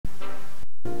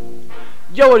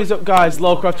Yo, what is up guys,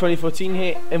 Lawcraft 2014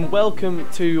 here, and welcome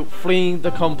to Fleeing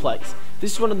the Complex.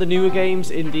 This is one of the newer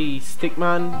games in the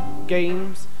Stickman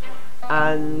games,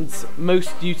 and most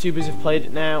YouTubers have played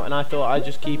it now, and I thought I'd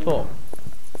just keep up.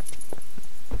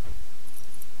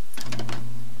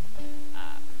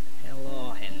 Hello,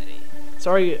 Henry.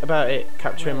 Sorry about it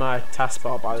capturing my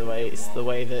taskbar, by the way. It's the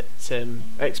way that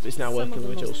Expert's now working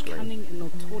with dual screen. Cunning and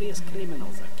notorious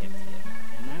criminals are kept here.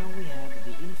 And now we have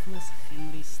the infamous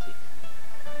Henry Stick.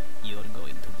 You're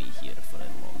going to be here for a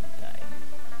long time.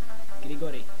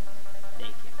 Grigori, take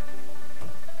him.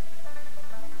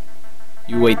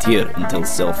 You wait here until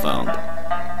cell found.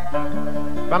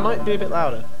 That might be a bit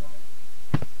louder.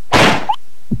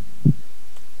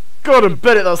 God, I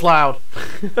bet it that's loud.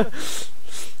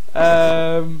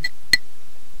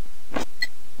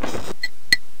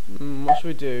 What should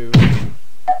we do?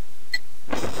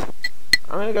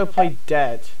 I'm gonna go play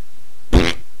Dead.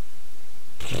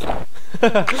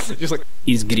 Just like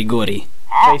Is Grigori.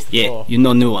 face the Yeah, floor. you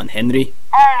know no one, Henry.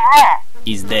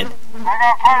 He's dead.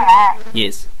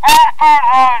 Yes.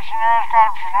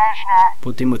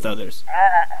 Put him with others.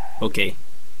 Okay.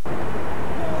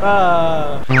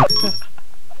 Fell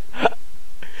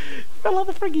out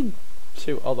the friggin'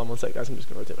 shoot. Hold on one sec, guys. I'm just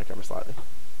gonna rotate my camera slightly.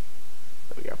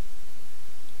 There we go.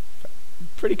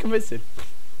 Pretty convincing.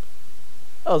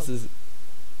 What else is?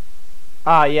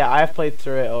 Ah, yeah, I have played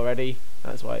through it already.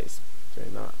 That's why it's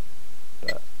doing that.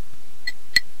 But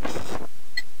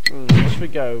where should we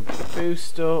go?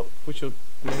 Boost up, which will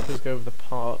make us go with the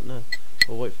partner.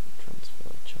 Or wait for the transfer.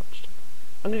 Charge tackle.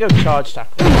 I'm gonna go charge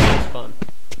tackle. It's fun.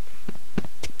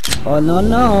 Oh no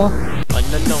no! Oh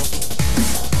no no.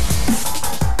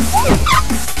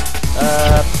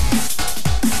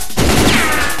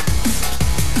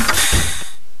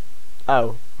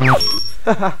 Oh.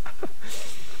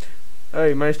 Oh,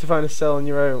 you managed to find a cell on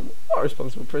your own. What a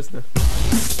responsible prisoner.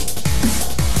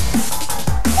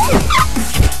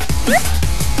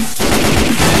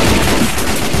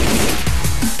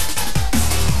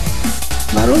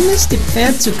 Warum ist die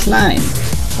Pferd zu klein?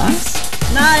 Was?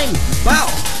 Nein! Wow!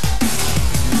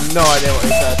 No idea what he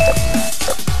said.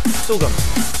 Still gone.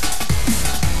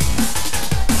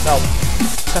 No.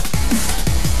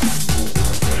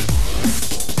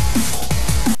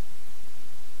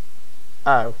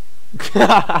 Oh.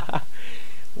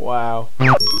 Wow.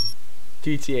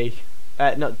 GTA.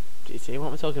 Not GTA, what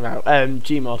am I talking about?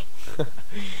 Gmod.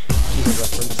 Gmod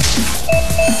reference.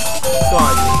 Go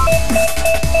on.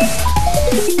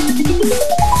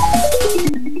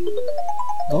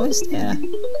 Wo ist er?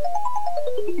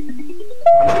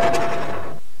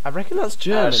 I reckon that's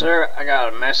German. Sir, I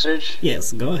got a message.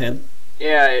 Yes, go ahead.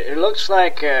 Yeah, it looks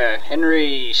like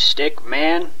Henry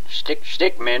Stickman.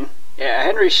 Stickman. Yeah,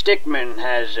 Henry Stickman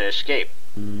has escaped.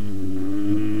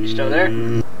 You still there?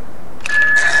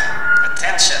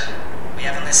 Attention! We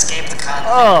have an escaped convict.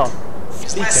 Oh!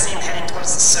 He's last seen heading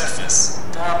towards the surface.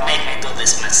 Don't make me do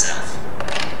this myself.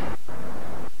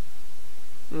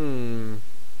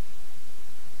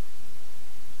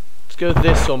 Let's go with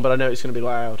this one, but I know it's going to be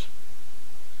loud.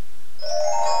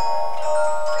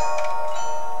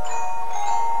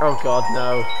 Oh god,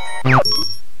 no.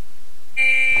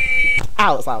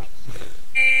 Ow, that's loud.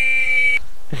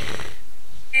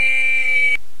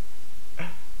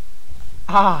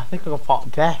 I think I got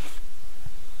part deaf.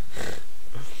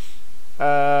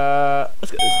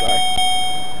 Let's get this guy.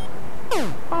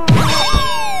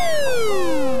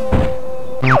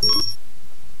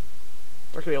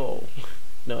 Real.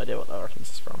 No idea what that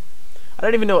reference is from. I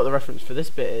don't even know what the reference for this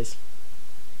bit is.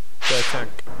 For a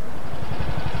tank.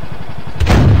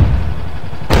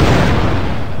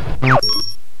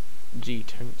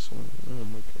 G-tanks. Oh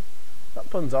my god. That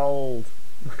pun's old.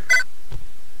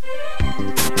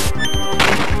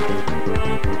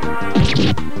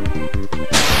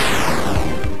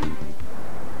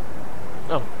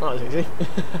 Oh, that was easy.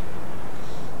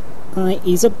 Alright,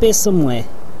 he's up there somewhere.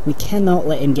 We cannot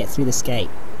let him get through the gate.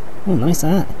 Oh, nice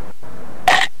hat.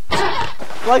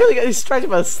 Why can't I get distracted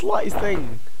by the slightest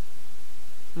thing?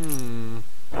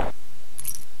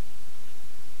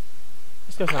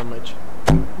 Let's go sandwich.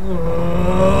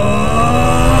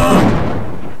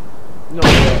 No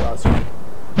idea what that's from.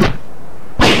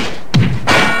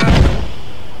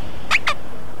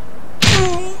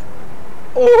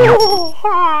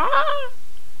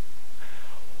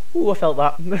 Oh, I felt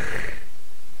that.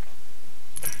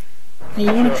 Hey,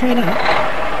 you wanna try that?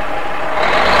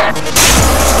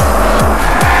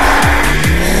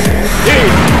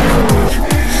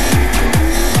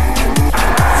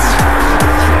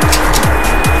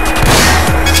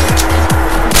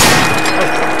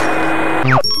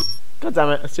 God damn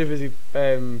it, I'm too busy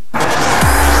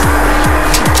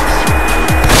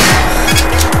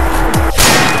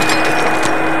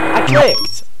I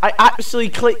clicked. I actually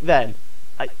clicked then.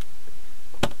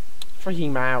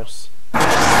 Freaking mouse. Wow.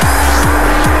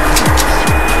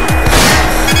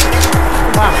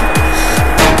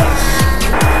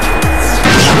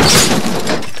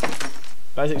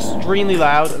 That is extremely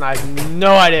loud, and I have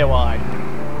no idea why.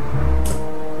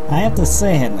 I have to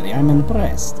say, Henry, I'm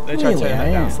impressed. They try to Really, turn that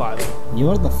I down am. slightly.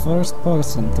 You're the first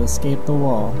person to escape the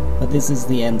wall, but this is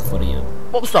the end for you.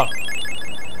 What was that?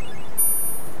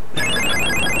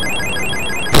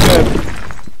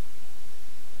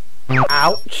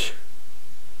 Ouch.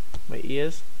 My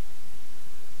ears.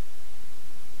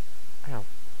 Ow.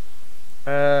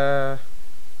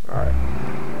 Alright.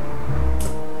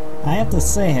 I have to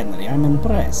say, Henry, I'm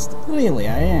impressed. Really,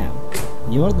 I am.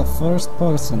 You're the first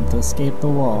person to escape the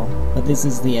wall, but this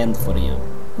is the end for you.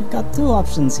 You've got two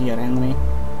options here, Henry.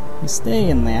 You stay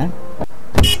in there.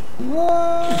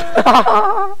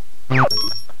 Whoa!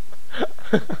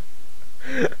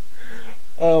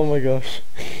 Oh my gosh.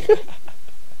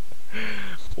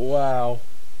 Wow.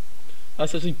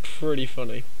 That's actually pretty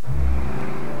funny.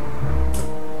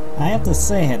 I have to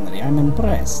say, Henry, I'm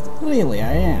impressed. Really,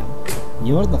 I am.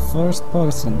 You're the first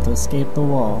person to escape the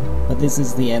wall, but this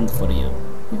is the end for you.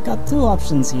 You've got two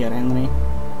options here, Henry.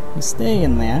 You stay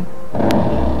in there,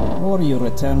 or you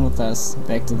return with us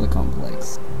back to the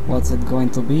complex. What's it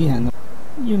going to be, Henry?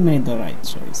 You made the right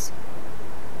choice.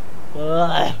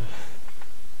 Ugh.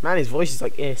 Man, his voice is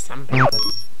like sandpaper.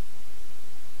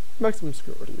 Maximum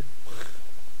security.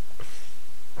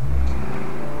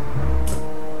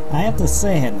 I have to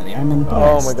say, Henry, I'm impressed.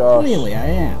 Oh my gosh. Really, I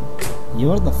am.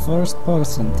 You're the first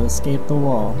person to escape the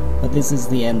wall, but this is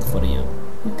the end for you.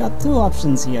 You've got two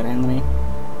options here, Henry.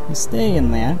 You stay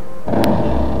in there,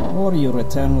 or you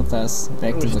return with us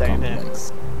back to the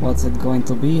complex. What's it going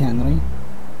to be, Henry?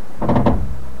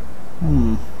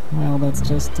 Well, that's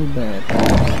just too bad.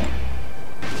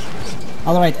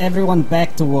 Alright, everyone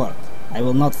back to work. I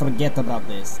will not forget about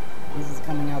this. This is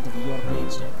coming out of your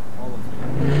paycheck, all of you.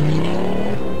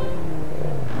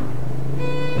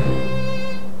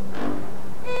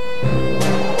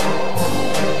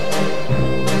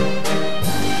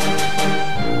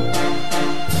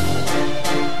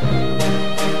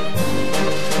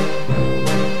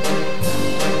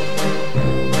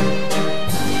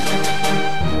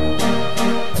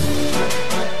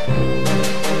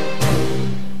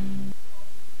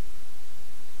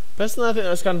 Personally, I think that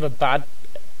was kind of a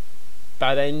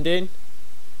bad ending.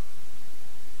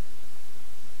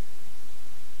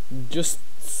 Just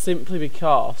simply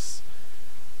because,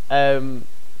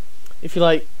 if you're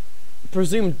like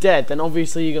presumed dead, then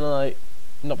obviously you're gonna like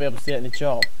not be able to get any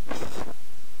job.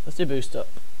 Let's do boost up.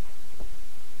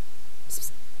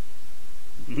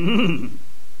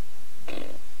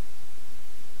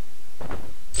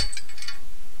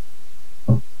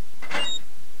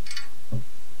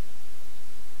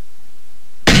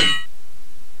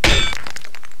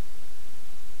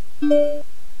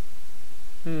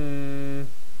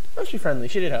 Actually friendly,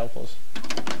 she did help us.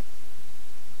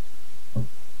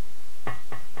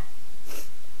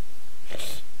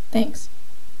 Thanks.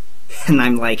 And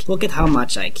I'm like, look at how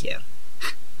much I care.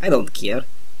 I don't care.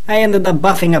 I ended up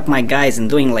buffing up my guys and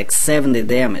doing like 70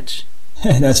 damage.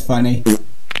 That's funny.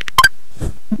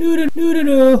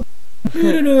 Doo-doo-doo-doo-doo.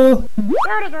 Doo-doo-doo.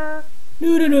 Doo-doo-doo.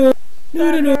 Doo-doo-doo.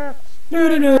 Doo-doo-doo.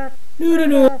 Doo-doo-doo.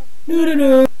 Doo-doo-doo.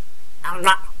 Doo-doo-doo.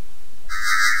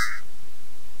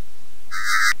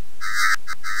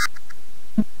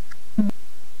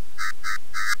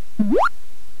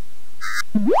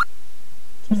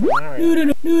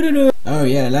 Oh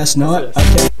yeah, last night.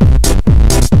 Okay.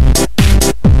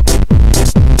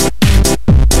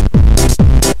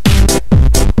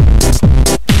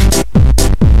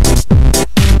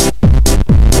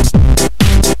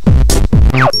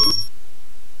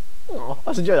 Oh,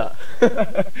 let's enjoy that.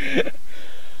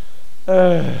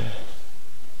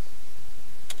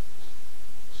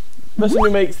 Person who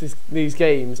makes these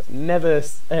games never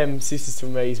ceases to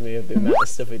amaze me of the amount of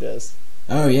stuff he does.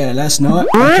 Oh yeah, last night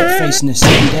I kept facing the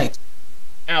same deck.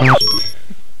 Ouch.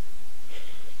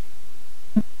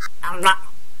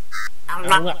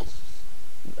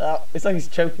 It's like he's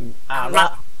choking.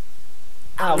 Oh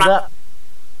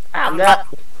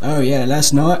yeah,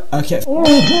 last night I kept.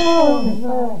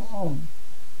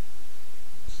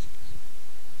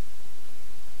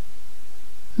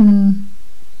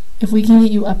 If we can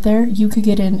get you up there, you could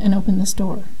get in and open this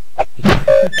door.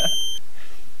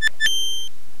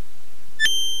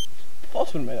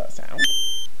 Boss wouldn't make that sound.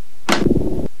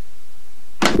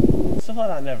 Stuff like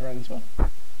that never ends well.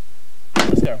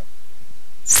 Let's go.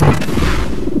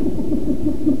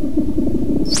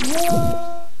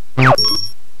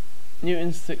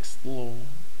 Newton's sixth law.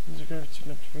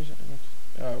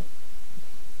 Oh.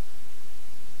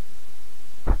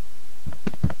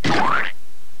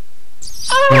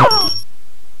 Ah!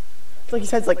 It's like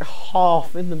his head's like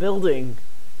half in the building.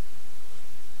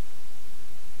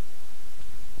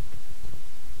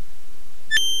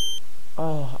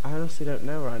 Oh, I honestly don't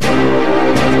know right now.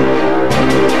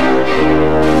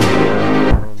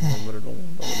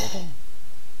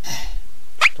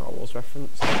 Star Wars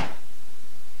reference.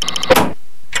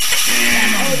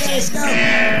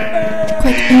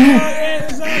 Quick, in here.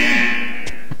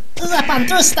 La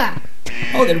Pantusta!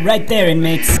 Hold it right there,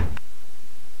 inmates.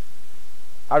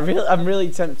 I'm really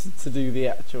tempted to do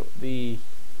the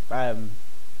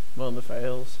one of the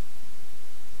fails.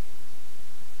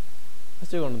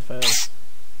 Let's do one of the fails.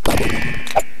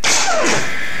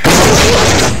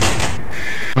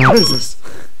 What is this?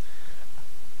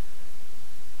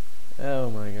 Oh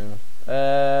my god.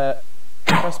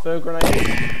 Crossbow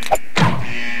grenade.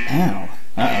 Ow.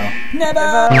 Uh-oh.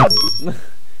 Never!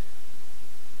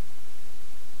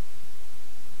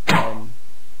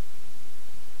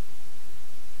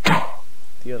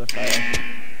 The other fail.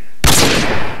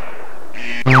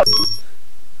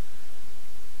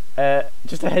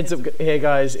 Just a heads up here,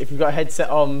 guys. If you've got a headset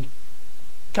on,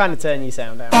 kind of turn your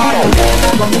sound down.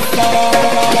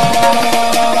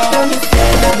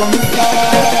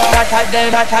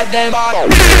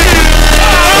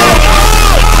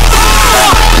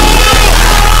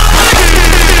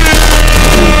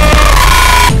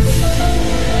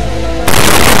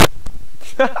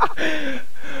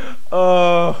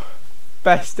 Oh,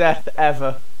 best death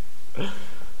ever.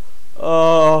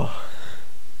 Oh,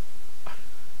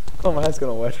 my head's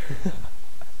gonna wet.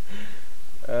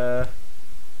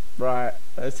 Right,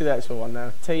 let's do the actual one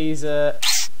now. Taser,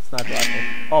 sniper rifle.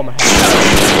 Oh, my head.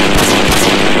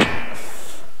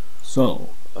 So,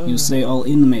 you say all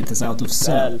inmates is out of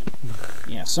cell.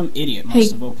 Yeah, some idiot must Hey,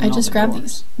 have opened I all just the grabbed doors.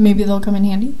 these. Maybe they'll come in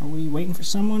handy. Are we waiting for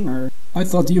someone, or...? I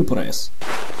thought you press.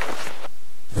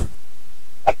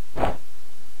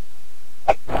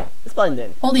 Let's blend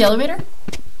in. Hold the elevator.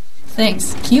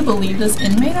 Thanks. Can you believe this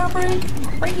inmate outbreak?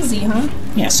 Crazy, huh?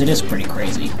 Yes, it is pretty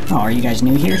crazy. Oh, are you guys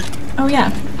new here? Oh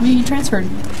yeah, we transferred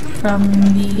from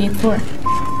the 8th floor.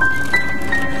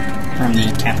 From the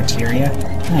cafeteria?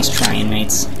 Nice try,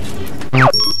 inmates.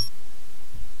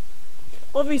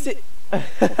 Obviously, you're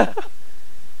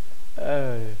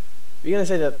gonna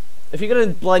say that if you're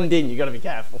gonna blend in, you gotta be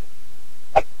careful.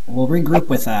 We'll regroup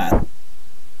with that.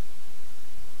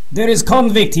 There is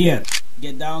convict here!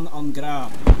 Get down on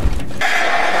ground.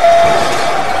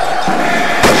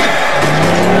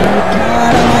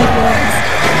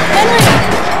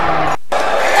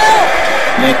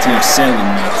 Back to your cell,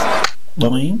 inmate.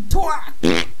 Boing.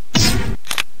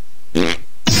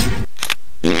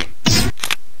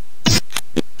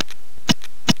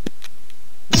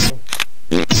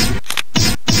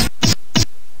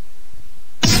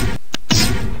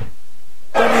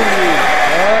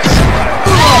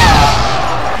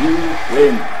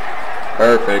 Win.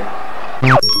 Perfect.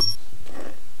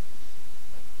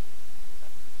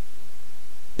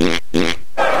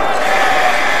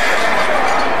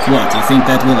 What, you think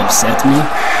that will upset me?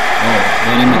 Oh,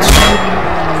 very much so.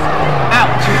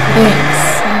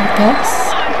 Thanks, I guess.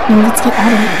 Now let's get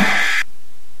out of here.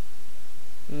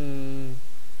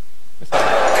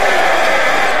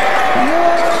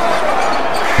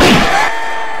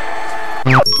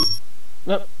 Nope.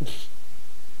 Nope.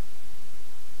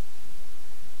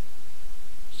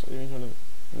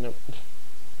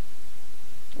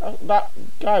 That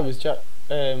guy was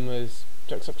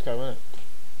Jacksepticeye, wasn't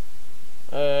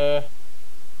it?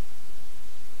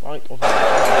 Like, or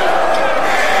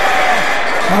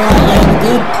Alright,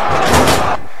 good.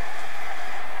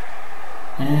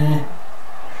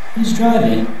 Who's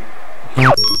driving?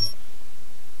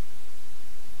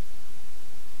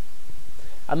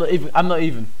 I'm not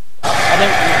even.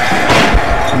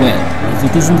 Well, if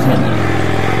it isn't Henry.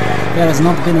 There has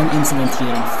not been an incident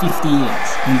here in 50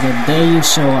 years, and the day you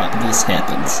show up this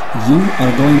happens. You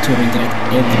are going to regret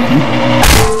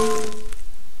everything.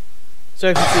 So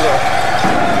if you see that.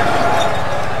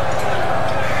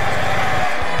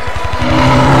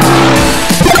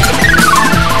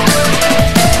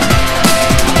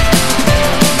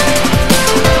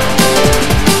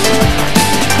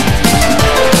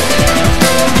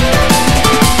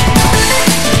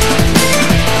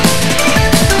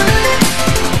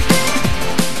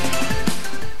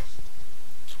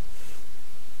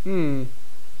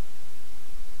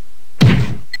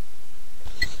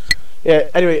 Yeah,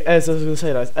 anyway, as I was going to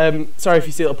say, guys, sorry if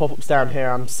you see little pop-ups down here.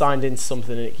 I'm signed into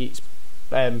something and it keeps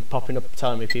popping up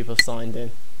telling me people are signed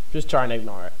in. Just try and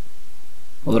ignore it.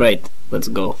 Alright, let's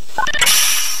go.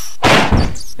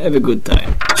 Have a good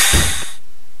time.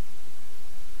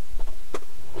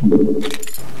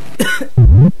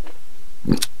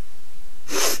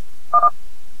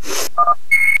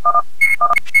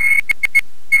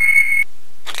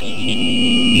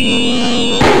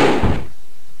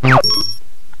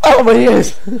 Oh my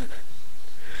ears!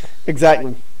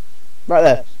 Exactly. Right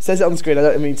there. It says it on the screen, I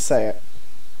don't mean to say it.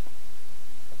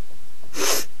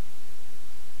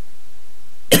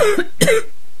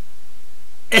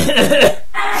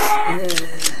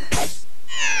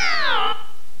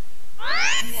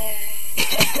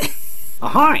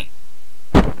 Ahoy!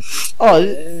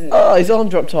 Oh, his arm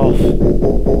dropped off.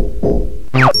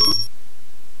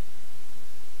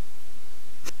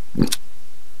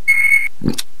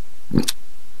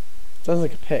 Sounds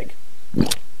like a pig.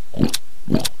 Let's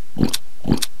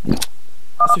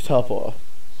do teleporter.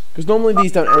 Because normally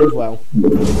these don't end well.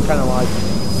 Kinda like.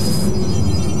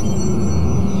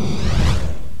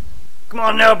 Come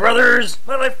on now, brothers!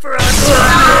 Well, I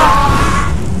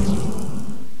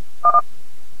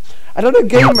don't know I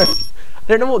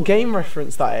don't know what game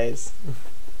reference that is. I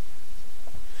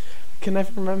can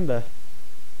never remember.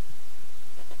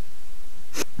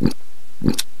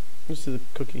 Let's do the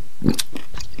cookie.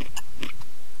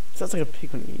 Sounds like a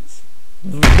pig when it eats.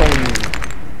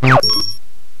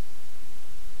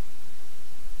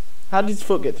 How did his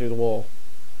foot get through the wall?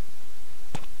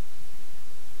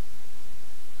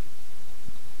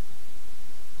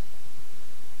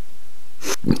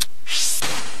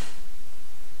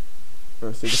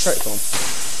 Let's see the correct one.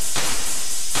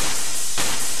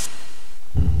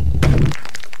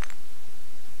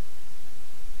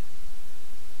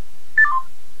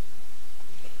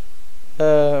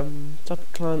 Top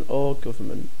clan or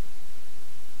government?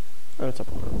 Oh, top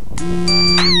clan.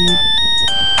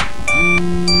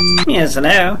 Yes,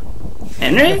 hello.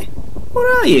 Henry? Where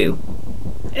are you?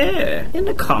 In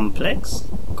the complex?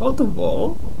 Called the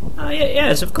Wall? Oh,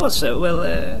 yes, of course, sir.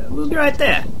 We'll be right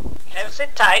there.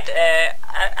 Sit tight.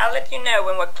 I'll let you know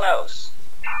when we're close.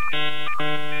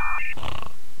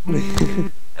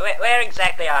 Where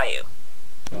exactly are you?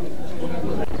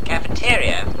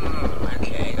 Cafeteria?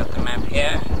 Okay, got the map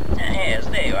here. Yes,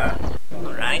 there you are.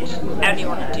 Alright, how do you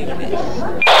want to do this?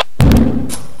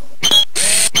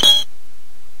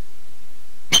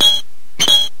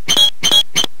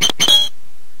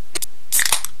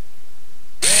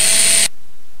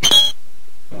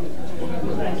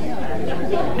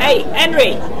 Hey,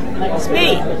 Henry! It's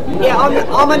me! Yeah,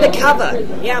 I'm undercover.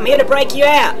 Yeah, I'm here to break you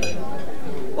out.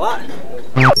 What?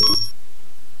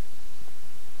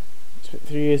 Spent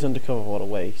 3 years undercover, what a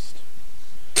waste.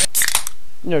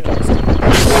 No chance.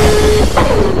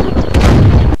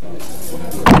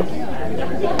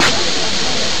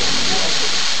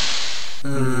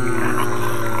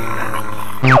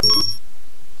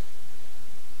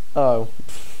 Oh.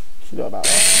 Forgot about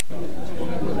that.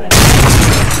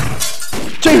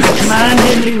 Jesus! Come on,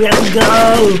 Henry, we have to go!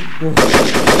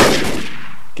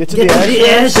 Get to Get the to the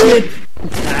airship! airship!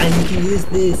 I can use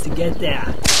this to get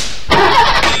there.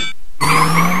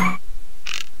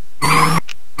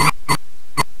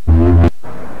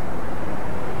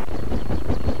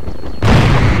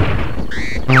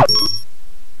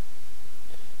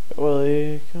 Well,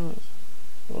 you can't.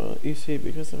 Well, you see,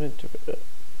 because I've interpreted it.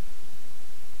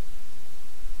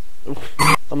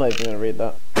 I'm not even gonna read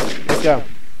that. Let's go.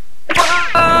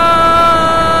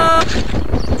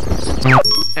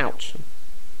 Ouch.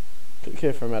 Click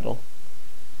here for a medal.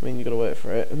 I mean, you gotta wait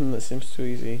for it. That seems too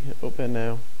easy. Up here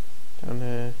now. Down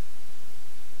here.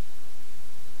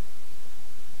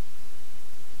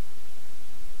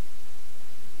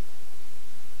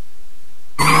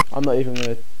 I'm not even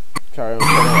gonna carry on with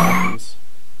what happens.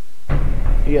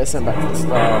 You get sent back to the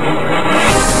start.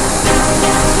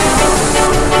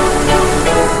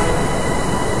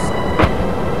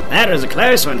 That was a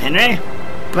close one, Henry.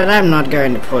 But I'm not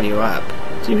going to pull you up.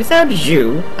 See, without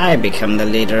you, I become the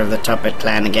leader of the Tuppet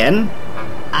clan again.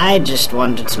 I just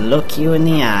wanted to look you in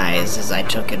the eyes as I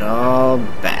took it all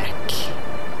back.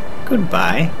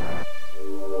 Goodbye.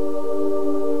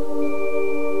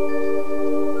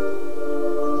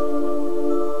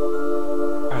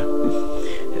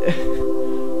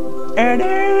 Oh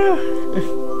no!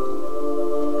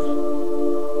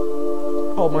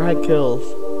 Oh, my head kills.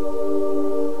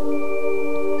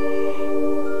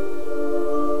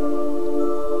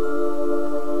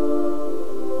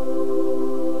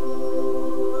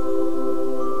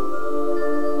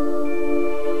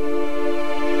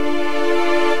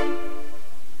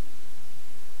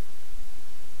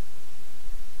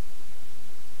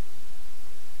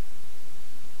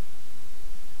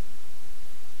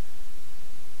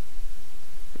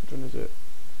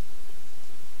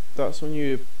 that's when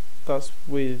you. That's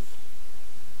with.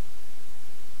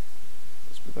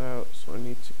 That's without. So I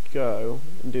need to go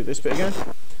and do this bit again.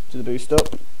 Do the boost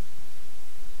up.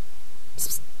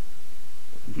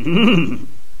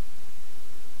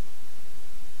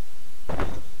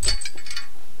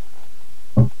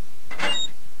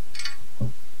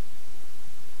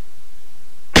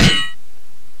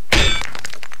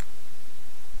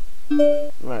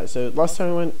 Right, so last time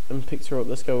we went and picked her up,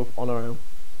 let's go on our own.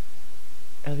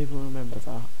 Ellie will remember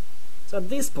that. So at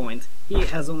this point, he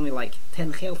has only like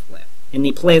 10 health left. And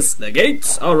he plays, "The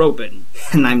gates are open."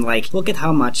 And I'm like, look at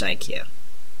how much I care.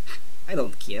 I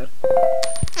don't care.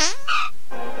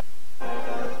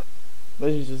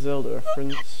 Legend of Zelda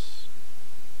reference.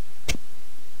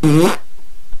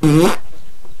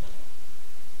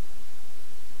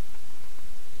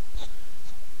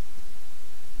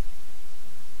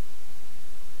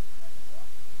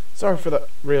 Sorry for that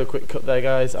real quick cut there,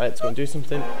 guys. I had to go and do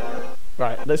something.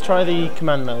 Right, let's try the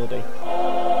command melody.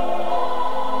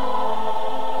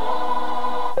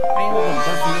 I ended up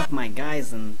buffing up my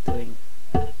guys and doing...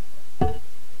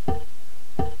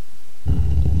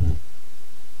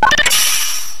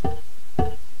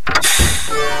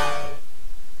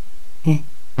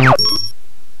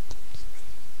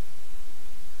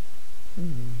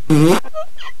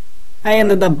 I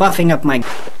ended up buffing up my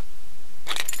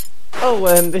Oh,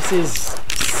 this is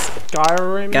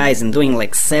Skyrim. guys and doing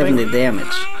like 70 damage.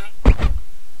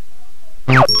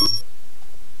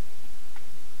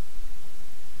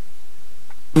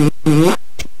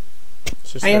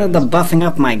 I ended up buffing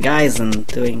up my guys and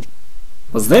doing...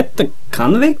 Was that the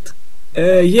convict?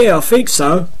 Yeah, I think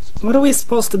so. What are we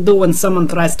supposed to do when someone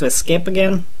tries to escape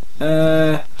again?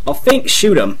 I think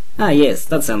shoot him. Ah, yes,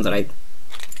 that sounds right.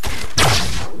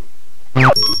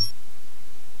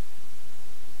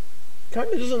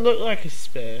 Kinda doesn't look like a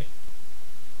spear.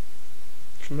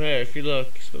 From here, if you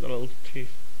look, it's got the little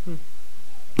teeth.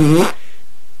 Let's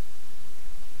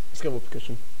go with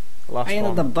percussion. Last I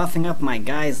ended one. up buffing up my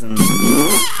guys and...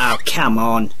 Oh, come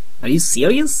on. Are you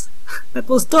serious? That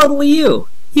was totally you.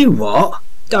 You what?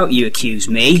 Don't you accuse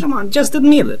me. Come on, just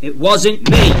admit it. It wasn't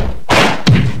me.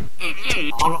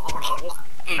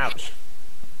 Ouch.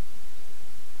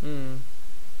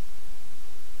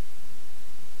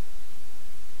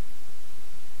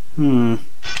 And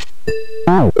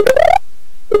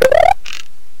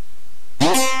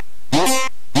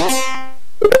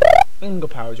go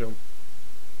power jump.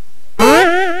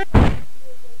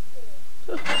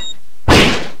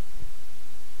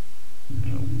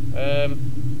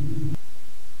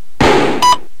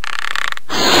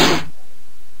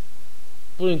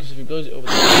 Balloon, because if he blows it over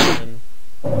the top, then...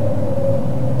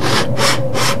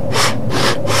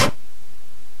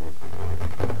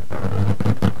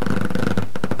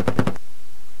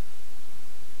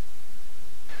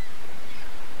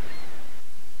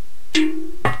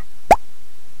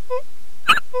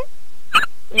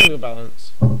 Good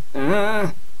balance.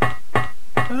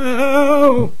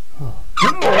 Oh.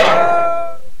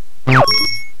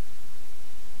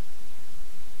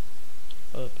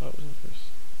 Other part wasn't first.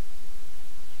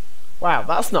 Wow,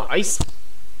 that's nice.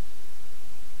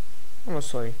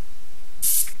 Honestly.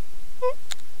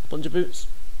 Bunch of boots.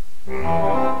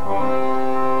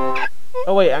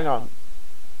 Oh wait, hang on.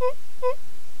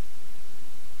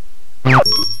 Ew.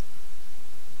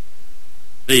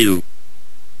 Ew.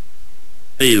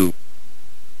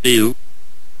 Ew.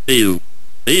 Ew.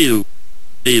 Ew.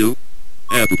 Ew.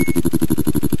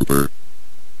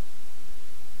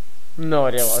 No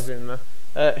idea what I was doing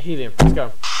there. Helium, let's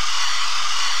go.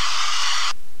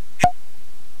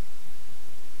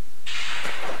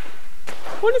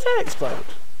 When did that explode?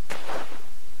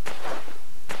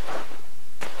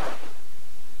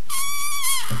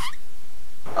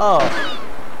 Oh.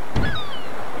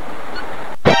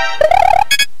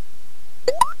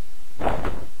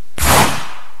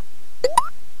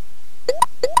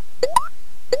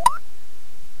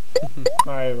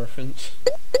 Mario reference.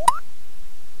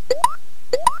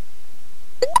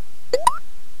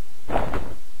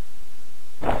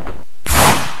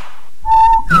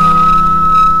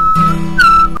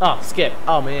 Oh, skip.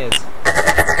 Oh, my ears.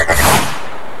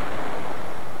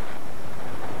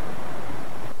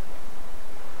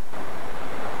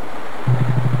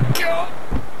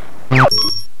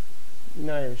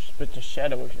 No, you're just a bit of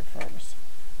shadow with your pharmacy.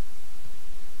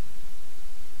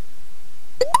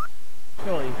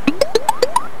 Really?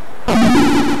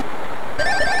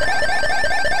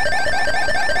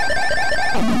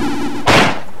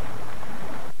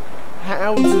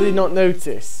 How did they not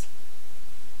notice?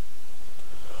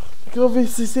 You can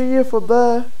obviously see you from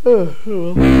there. Oh,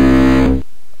 well.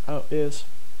 Oh, it is.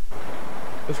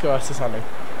 Let's go ask this Annie.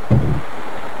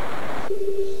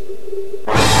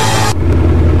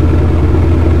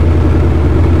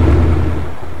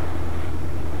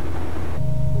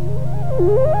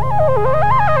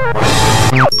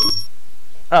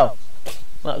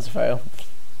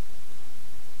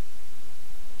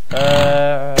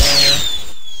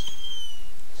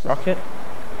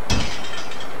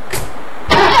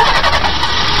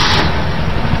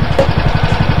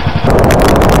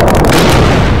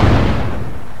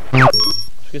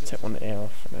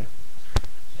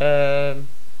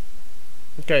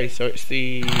 Okay, so it's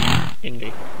the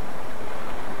indie.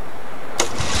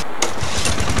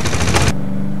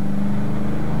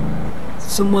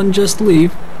 Someone just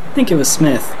leave? I think it was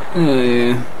Smith. Oh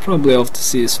yeah, probably off to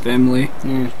see his family.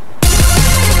 Yeah.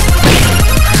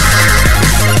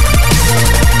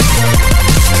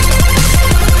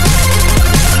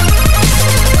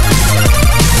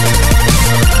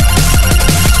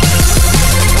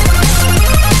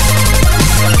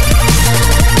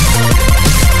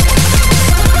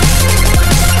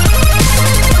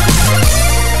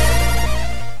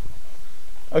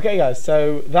 Okay guys,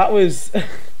 so that was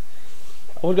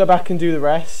we'll go back and do the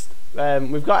rest.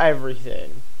 We've got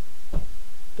everything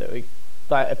that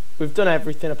we've done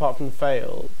everything apart from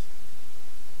failed.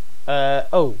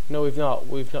 Oh no, we've not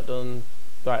done.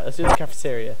 Right, let's do the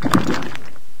cafeteria.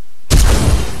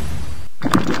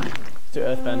 Let's do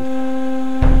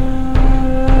Earthbend.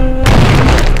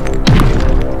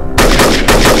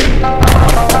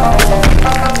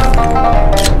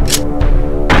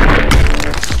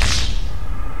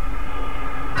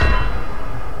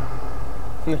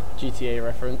 GTA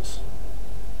reference.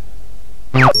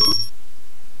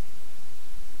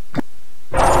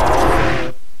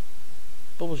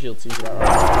 Bubble shield seems about right.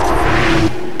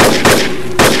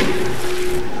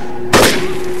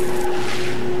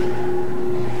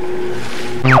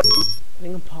 I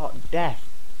think I'm part deaf.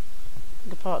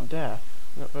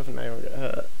 Not perfect now, I'll get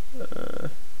hurt.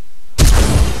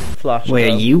 Flash.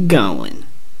 Where are you going?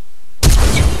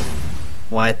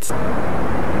 What?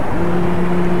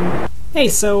 Hey,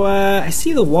 so, I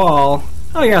see the wall.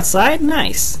 Oh, you're outside?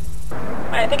 Nice.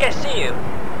 I think I see you.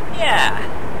 Yeah,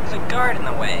 there's a guard in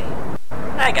the way.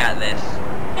 I got this.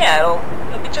 Yeah,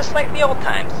 it'll be just like the old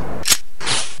times.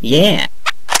 Yeah.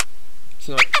 It's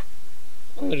not.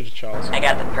 I'm gonna do Charles. I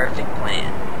got the perfect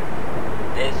plan.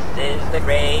 This is the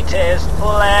greatest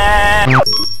plan.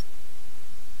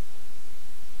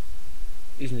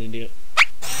 He's an idiot.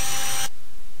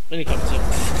 When he comes in.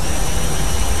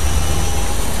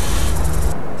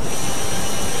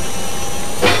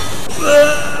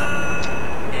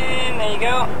 And there you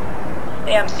go.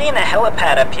 Hey, I'm seeing a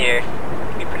helipad up here.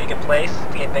 Could be a pretty good place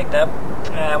to get picked up.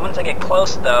 Once I get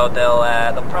close, though, they'll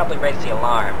probably raise the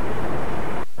alarm.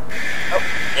 Oh,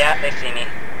 yeah, they see me.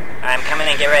 I'm coming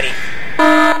in. Get ready.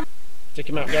 Take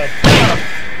him out. Go.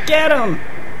 Get him!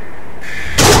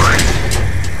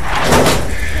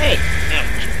 Hey!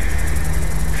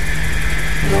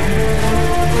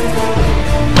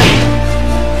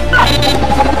 Ouch.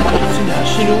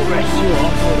 International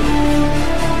restaurant.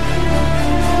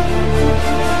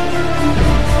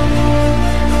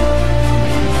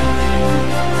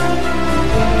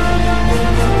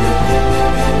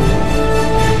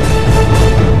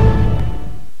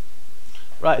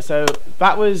 Right, so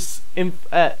that was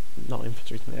not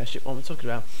Infantry from the Airship. What am I talking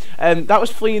about? That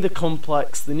was Flee the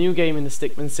Complex, the new game in the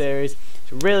Stickman series.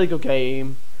 It's a really good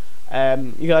game.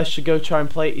 You guys should go try and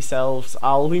play it yourselves.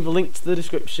 I'll leave a link to the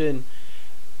description.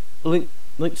 Link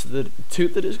to the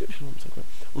description. What am I talking about?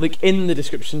 Link in the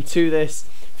description to this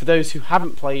for those who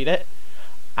haven't played it,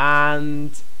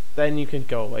 and then you can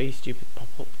go away, stupid pop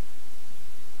up.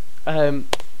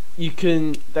 You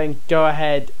can then go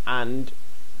ahead and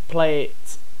play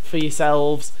it for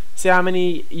yourselves, see how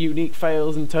many unique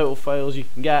fails and total fails you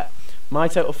can get. My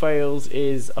total fails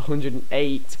is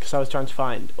 108 because I was trying to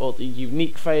find all the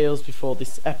unique fails before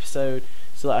this episode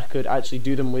so that I could actually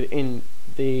do them within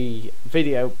the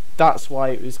video. That's why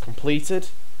it was completed.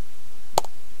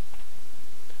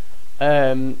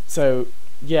 So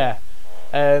yeah,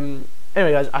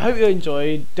 anyway guys, I hope you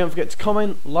enjoyed. Don't forget to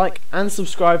comment, like and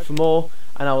subscribe for more,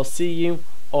 and I will see you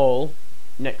all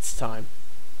next time.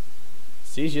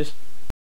 See you.